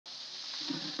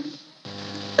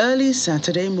Early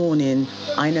Saturday morning,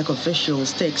 INEC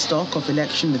officials take stock of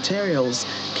election materials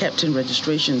kept in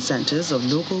registration centres of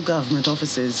local government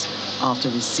offices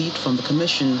after receipt from the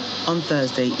Commission on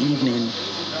Thursday evening.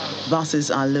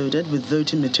 Buses are loaded with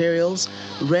voting materials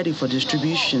ready for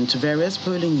distribution to various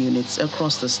polling units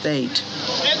across the state.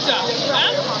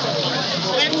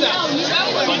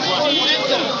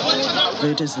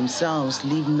 Voters themselves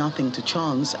leave nothing to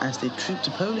chance as they troop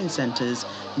to polling centres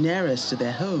nearest to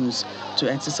their homes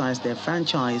to exercise their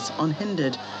franchise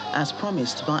unhindered as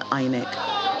promised by INEC.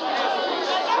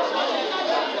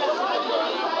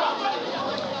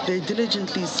 They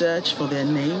diligently search for their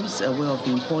names, aware of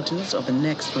the importance of the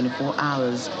next 24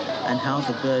 hours and how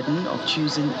the burden of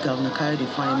choosing Governor Kayode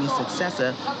Fayemi's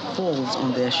successor falls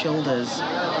on their shoulders.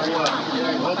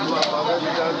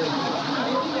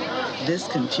 This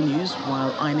continues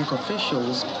while INEC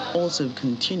officials also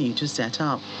continue to set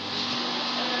up.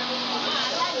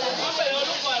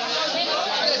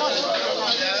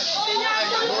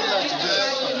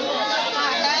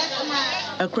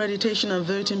 Accreditation and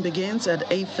voting begins at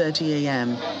 8:30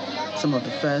 a.m. Some of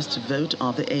the first to vote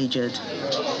are the aged.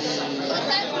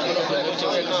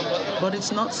 But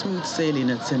it's not smooth sailing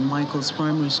at St. Michael's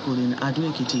Primary School in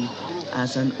Ekiti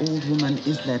as an old woman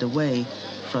is led away,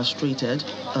 frustrated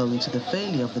owing to the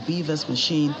failure of the Beavers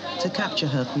machine to capture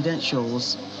her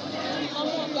credentials.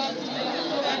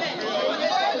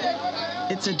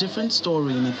 It's a different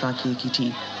story in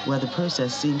Ekiti, where the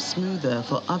process seems smoother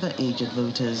for other aged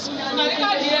voters.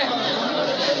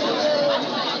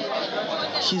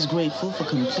 She's grateful for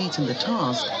completing the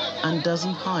task and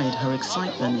doesn't hide her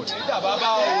excitement.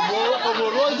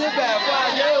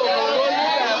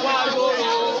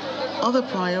 Other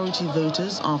priority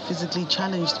voters are physically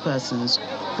challenged persons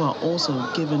who are also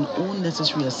given all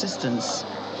necessary assistance.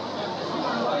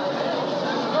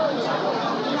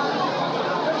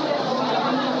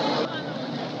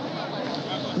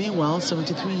 Meanwhile,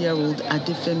 73-year-old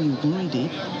Adefemi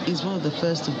Ogunride is one of the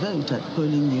first to vote at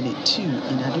polling unit 2 in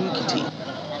Ekiti.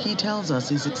 He tells us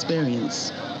his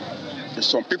experience.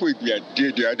 Some people, they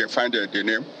are there, they find the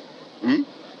name.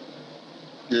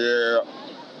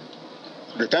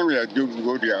 The time we had to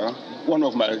go there, one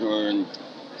of my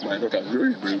daughters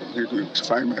really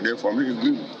find my name for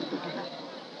me.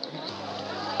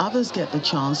 Others get the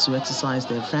chance to exercise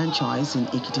their franchise in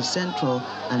Ekiti Central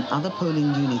and other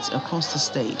polling units across the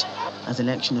state as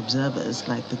election observers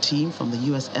like the team from the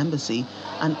U.S. Embassy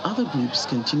and other groups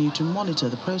continue to monitor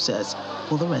the process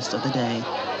for the rest of the day.